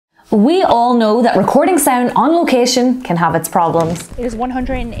We all know that recording sound on location can have its problems. It is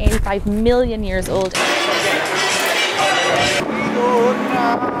 185 million years old.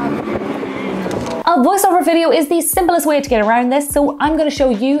 A voiceover video is the simplest way to get around this, so I'm going to show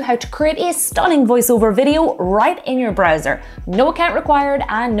you how to create a stunning voiceover video right in your browser. No account required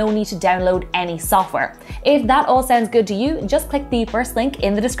and no need to download any software. If that all sounds good to you, just click the first link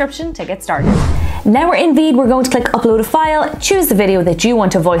in the description to get started. Now we're in VEED, we're going to click upload a file, choose the video that you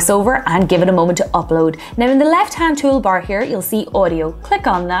want to voice over and give it a moment to upload. Now in the left hand toolbar here, you'll see audio. Click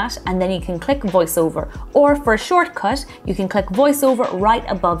on that and then you can click voiceover. Or for a shortcut, you can click voiceover right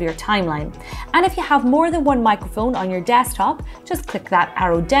above your timeline. And if you have more than one microphone on your desktop, just click that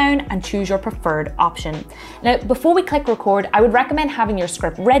arrow down and choose your preferred option. Now before we click record, I would recommend having your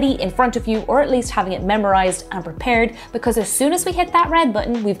script ready in front of you, or at least having it memorized and prepared, because as soon as we hit that red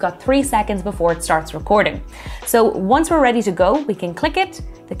button, we've got 3 seconds before it starts recording. So once we're ready to go, we can click it,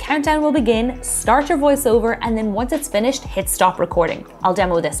 the countdown will begin, start your voiceover, and then once it's finished, hit stop recording. I'll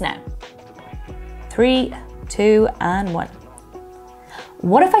demo this now. 3, 2, and 1.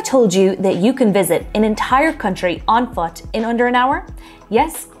 What if I told you that you can visit an entire country on foot in under an hour?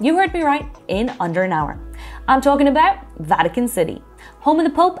 Yes, you heard me right, in under an hour. I'm talking about Vatican City, home of the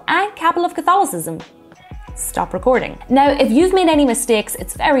Pope and capital of Catholicism. Stop recording. Now, if you've made any mistakes,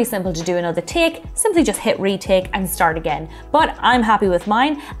 it's very simple to do another take. Simply just hit retake and start again. But I'm happy with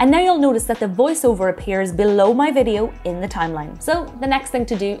mine, and now you'll notice that the voiceover appears below my video in the timeline. So the next thing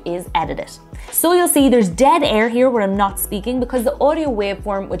to do is edit it. So you'll see there's dead air here where I'm not speaking, because the audio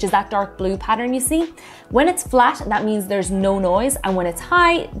waveform, which is that dark blue pattern you see, when it's flat, that means there's no noise, and when it's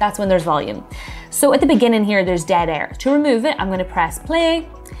high, that's when there's volume. So at the beginning here, there's dead air. To remove it, I'm going to press play,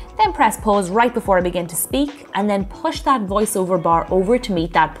 then press pause right before I begin to speak, and then push that voiceover bar over to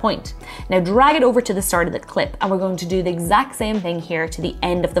meet that point. Now drag it over to the start of the clip, and we're going to do the exact same thing here to the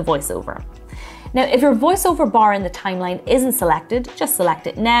end of the voiceover. Now, if your voiceover bar in the timeline isn't selected, just select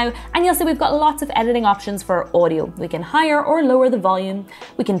it now, and you'll see we've got lots of editing options for audio. We can higher or lower the volume,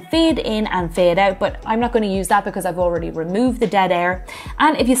 we can fade in and fade out, but I'm not going to use that because I've already removed the dead air.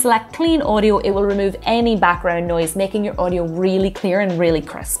 And if you select clean audio, it will remove any background noise, making your audio really clear and really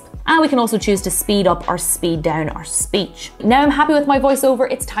crisp. And we can also choose to speed up or speed down our speech. Now I'm happy with my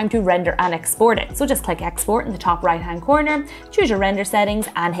voiceover, it's time to render and export it. So just click export in the top right hand corner, choose your render settings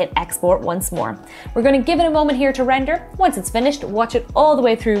and hit export once more. We're going to give it a moment here to render. Once it's finished, watch it all the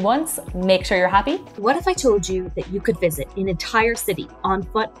way through once. Make sure you're happy. What if I told you that you could visit an entire city on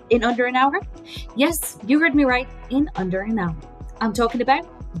foot in under an hour? Yes, you heard me right, in under an hour. I'm talking about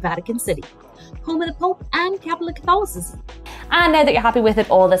Vatican City, home of the Pope and capital of Catholicism. And now that you're happy with it,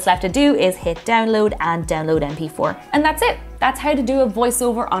 all that's left to do is hit download and download MP4. And that's it. That's how to do a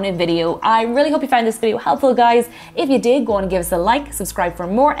voiceover on a video. I really hope you found this video helpful, guys. If you did, go on and give us a like, subscribe for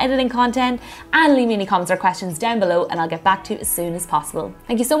more editing content, and leave me any comments or questions down below, and I'll get back to you as soon as possible.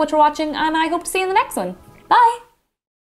 Thank you so much for watching, and I hope to see you in the next one. Bye!